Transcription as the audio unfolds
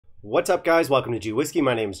What's up, guys? Welcome to G Whiskey.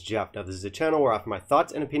 My name is Jeff. Now, this is a channel where I offer my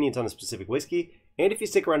thoughts and opinions on a specific whiskey, and if you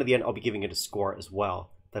stick around to the end, I'll be giving it a score as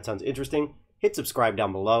well. If that sounds interesting, hit subscribe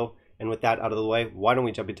down below. And with that out of the way, why don't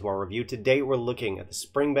we jump into our review? Today, we're looking at the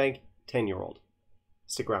Springbank 10-year-old.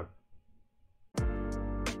 Stick around.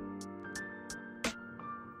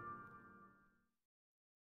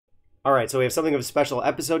 Alright, so we have something of a special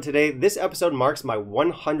episode today. This episode marks my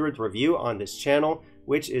 100th review on this channel,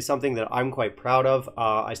 which is something that I'm quite proud of.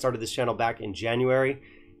 I started this channel back in January,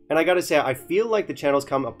 and I gotta say, I feel like the channel's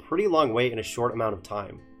come a pretty long way in a short amount of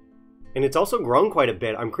time. And it's also grown quite a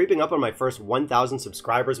bit. I'm creeping up on my first 1,000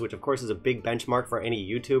 subscribers, which of course is a big benchmark for any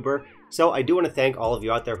YouTuber. So I do want to thank all of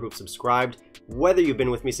you out there who've subscribed, whether you've been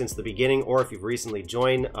with me since the beginning or if you've recently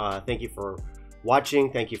joined. Thank you for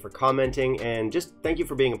watching, thank you for commenting, and just thank you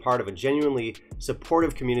for being a part of a genuinely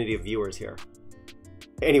supportive community of viewers here.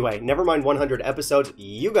 Anyway, never mind 100 episodes,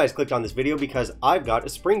 you guys clicked on this video because I've got a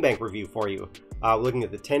Springbank review for you. Looking at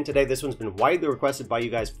the 10 today, this one's been widely requested by you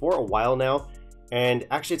guys for a while now, and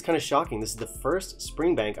actually it's kind of shocking. This is the first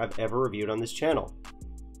Springbank I've ever reviewed on this channel.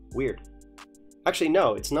 Weird. Actually,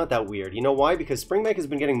 no, it's not that weird. You know why? Because Springbank has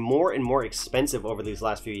been getting more and more expensive over these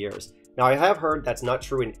last few years. Now, I have heard that's not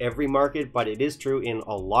true in every market, but it is true in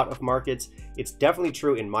a lot of markets. It's definitely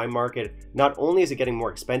true in my market. Not only is it getting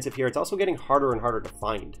more expensive here, it's also getting harder and harder to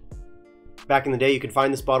find. Back in the day, you could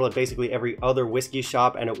find this bottle at basically every other whiskey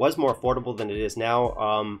shop, and it was more affordable than it is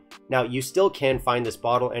now. Now, you still can find this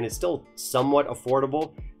bottle, and it's still somewhat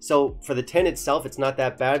affordable. So for the 10 itself, it's not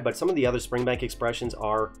that bad, but some of the other Springbank expressions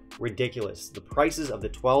are ridiculous. The prices of the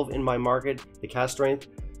 12 in my market, the cask strength,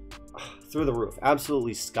 through the roof,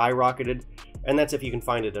 absolutely skyrocketed, and that's if you can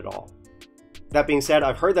find it at all. That being said,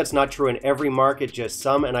 I've heard that's not true in every market, just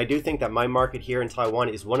some, and I do think that my market here in Taiwan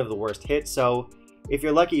is one of the worst hit, so if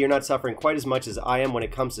you're lucky, you're not suffering quite as much as I am when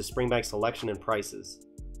it comes to Springbank selection and prices.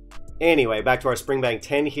 Anyway, back to our Springbank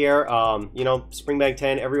 10 here. You know, Springbank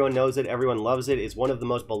 10, everyone knows it, everyone loves it. It's one of the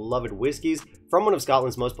most beloved whiskeys from one of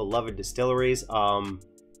Scotland's most beloved distilleries.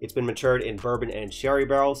 It's been matured in bourbon and sherry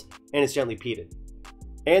barrels, and it's gently peated.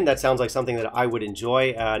 And that sounds like something that I would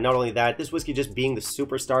enjoy. Not only that, this whiskey just being the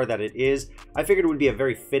superstar that it is, I figured it would be a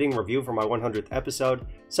very fitting review for my 100th episode.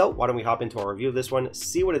 So why don't we hop into our review of this one,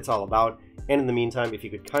 see what it's all about, and in the meantime, if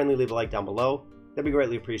you could kindly leave a like down below, that'd be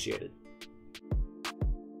greatly appreciated.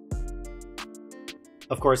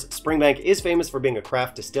 Of course, Springbank is famous for being a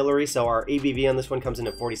craft distillery, so our ABV on this one comes in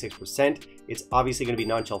at 46%. It's obviously going to be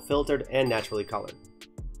non-chill filtered and naturally colored.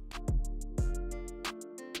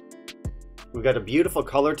 We've got a beautiful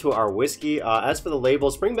color to our whiskey. As for the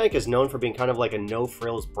label, Springbank is known for being kind of like a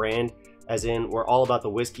no-frills brand, as in we're all about the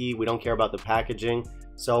whiskey, we don't care about the packaging,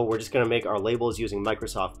 so we're just going to make our labels using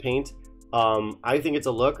Microsoft Paint. I think it's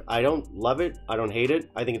a look. I don't love it, I don't hate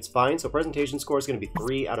it, I think it's fine, so presentation score is going to be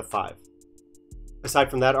 3 out of 5.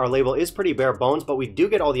 Aside from that, our label is pretty bare bones, but we do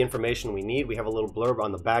get all the information we need. We have a little blurb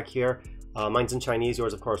on the back here. Mine's in Chinese,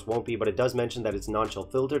 yours of course won't be, but it does mention that it's non-chill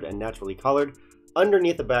filtered and naturally colored.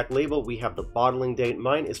 Underneath the back label, we have the bottling date.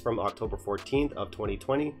 Mine is from October 14th of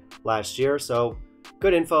 2020, last year, so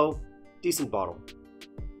good info, decent bottle.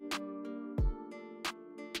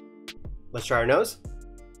 Let's try our nose.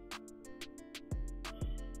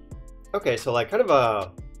 Okay, so like kind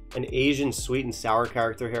of an Asian sweet and sour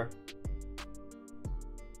character here.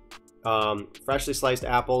 Freshly sliced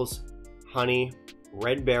apples, honey,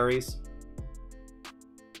 red berries,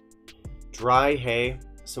 dry hay,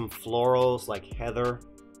 some florals like heather,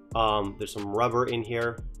 there's some rubber in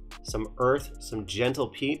here, some earth, some gentle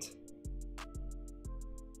peat,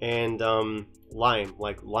 and lime,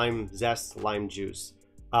 like lime zest, lime juice.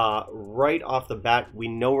 Right off the bat, we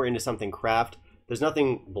know we're into something craft. There's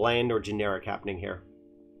nothing bland or generic happening here.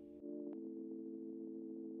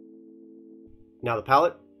 Now the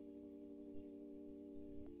palate.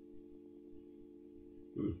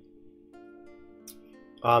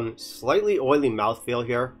 Slightly oily mouthfeel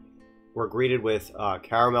here. We're greeted with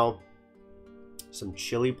caramel, some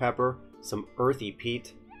chili pepper, some earthy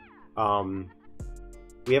peat.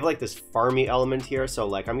 We have like this farmy element here, so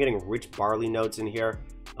like I'm getting rich barley notes in here,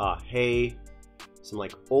 hay, some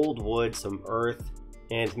like old wood, some earth,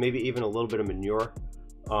 and maybe even a little bit of manure.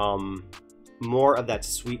 More of that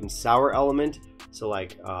sweet and sour element, so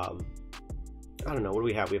like I don't know, what do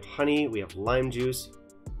we have? We have honey, we have lime juice,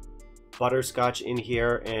 butterscotch in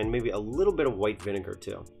here, and maybe a little bit of white vinegar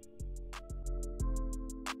too.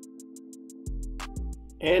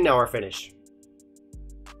 And now our finish.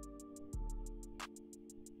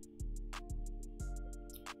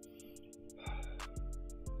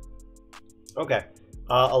 Okay,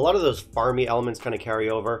 a lot of those farmy elements kind of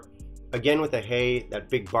carry over. Again with the hay, that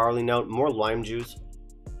big barley note, more lime juice.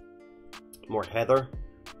 more heather.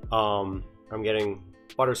 I'm getting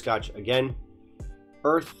butterscotch again.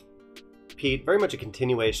 Earth, peat, very much a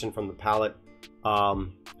continuation from the palate.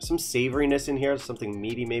 Some savoriness in here, something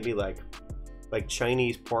meaty maybe like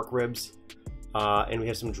Chinese pork ribs. And we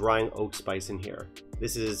have some drying oak spice in here.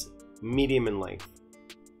 This is medium in length.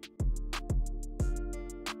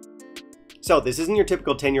 So this isn't your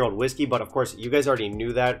typical 10-year-old whiskey, but of course you guys already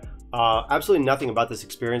knew that. Absolutely nothing about this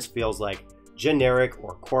experience feels like generic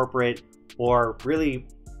or corporate or really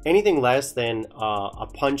anything less than a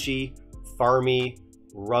punchy, farmy,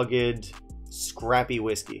 rugged, scrappy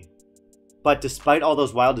whiskey. But despite all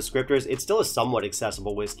those wild descriptors, it's still a somewhat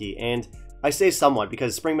accessible whiskey. And I say somewhat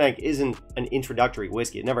because Springbank isn't an introductory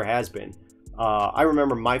whiskey. It never has been. I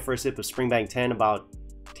remember my first sip of Springbank 10 about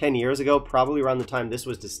 10 years ago, probably around the time this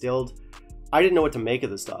was distilled. I didn't know what to make of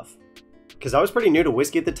the stuff because I was pretty new to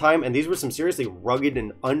whiskey at the time, and these were some seriously rugged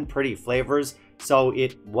and unpretty flavors, so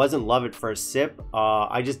it wasn't love at first sip.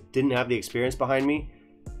 I just didn't have the experience behind me.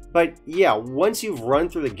 But yeah, once you've run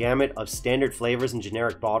through the gamut of standard flavors and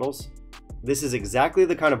generic bottles, this is exactly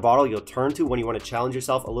the kind of bottle you'll turn to when you want to challenge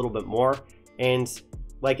yourself a little bit more. And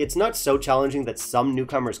like, it's not so challenging that some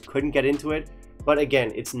newcomers couldn't get into it, but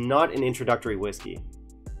again, it's not an introductory whiskey.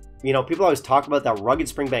 You know, people always talk about that rugged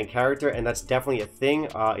Springbank character, and that's definitely a thing.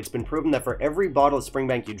 It's been proven that for every bottle of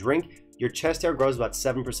Springbank you drink, your chest hair grows about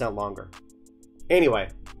 7% longer. Anyway,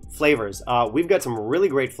 flavors. We've got some really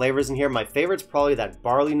great flavors in here. My favorite's probably that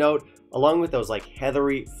barley note, along with those like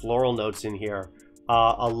heathery floral notes in here.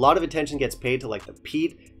 A lot of attention gets paid to like the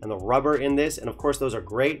peat and the rubber in this, and of course those are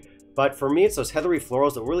great. But for me, it's those heathery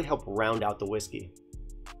florals that really help round out the whiskey.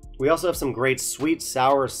 We also have some great sweet,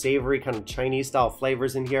 sour, savory kind of Chinese style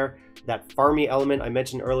flavors in here. That farmy element I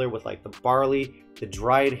mentioned earlier with like the barley, the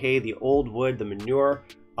dried hay, the old wood, the manure,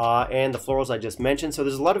 and the florals I just mentioned. So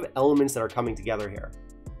there's a lot of elements that are coming together here.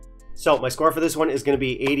 So my score for this one is going to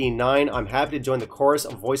be 89. I'm happy to join the chorus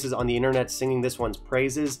of voices on the internet singing this one's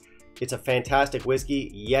praises. It's a fantastic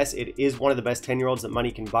whiskey. Yes, it is one of the best 10-year-olds that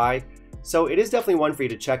money can buy. So it is definitely one for you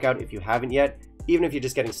to check out if you haven't yet, even if you're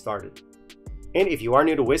just getting started. And if you are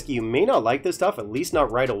new to whiskey, you may not like this stuff, at least not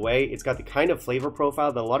right away. It's got the kind of flavor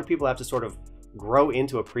profile that a lot of people have to sort of grow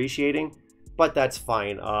into appreciating, but that's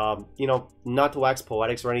fine. You know, not to wax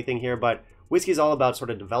poetics or anything here, but whiskey is all about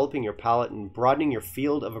sort of developing your palate and broadening your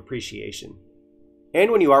field of appreciation.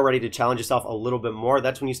 And when you are ready to challenge yourself a little bit more,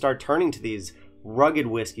 that's when you start turning to these rugged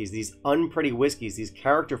whiskeys, these unpretty whiskeys, these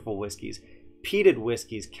characterful whiskeys, peated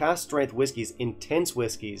whiskeys, cask strength whiskeys, intense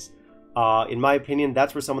whiskeys. In my opinion,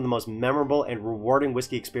 that's where some of the most memorable and rewarding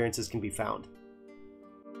whiskey experiences can be found.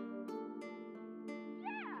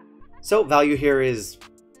 So value here is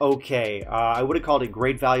okay. I would have called it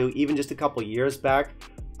great value even just a couple years back.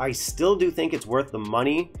 I still do think it's worth the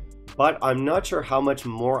money, but I'm not sure how much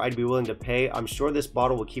more I'd be willing to pay. I'm sure this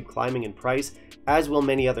bottle will keep climbing in price, as will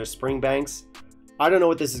many other Springbanks. I don't know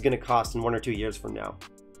what this is going to cost in 1 or 2 years from now.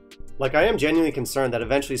 Like, I am genuinely concerned that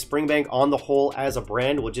eventually Springbank on the whole as a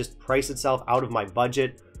brand will just price itself out of my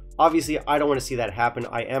budget. Obviously, I don't want to see that happen.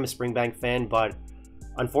 I am a Springbank fan, but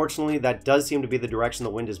unfortunately, that does seem to be the direction the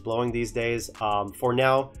wind is blowing these days. For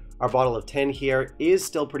now, our bottle of 10 here is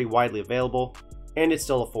still pretty widely available, and it's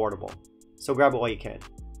still affordable. So grab it while you can.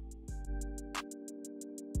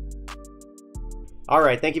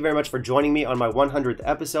 Alright, thank you very much for joining me on my 100th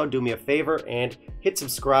episode. Do me a favor and hit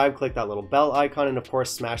subscribe, click that little bell icon, and of course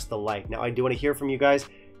smash the like. Now I do want to hear from you guys.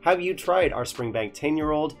 Have you tried our Springbank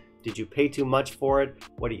 10-year-old? Did you pay too much for it?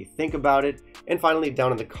 What do you think about it? And finally,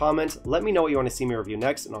 down in the comments, let me know what you want to see me review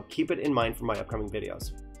next, and I'll keep it in mind for my upcoming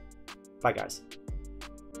videos. Bye guys.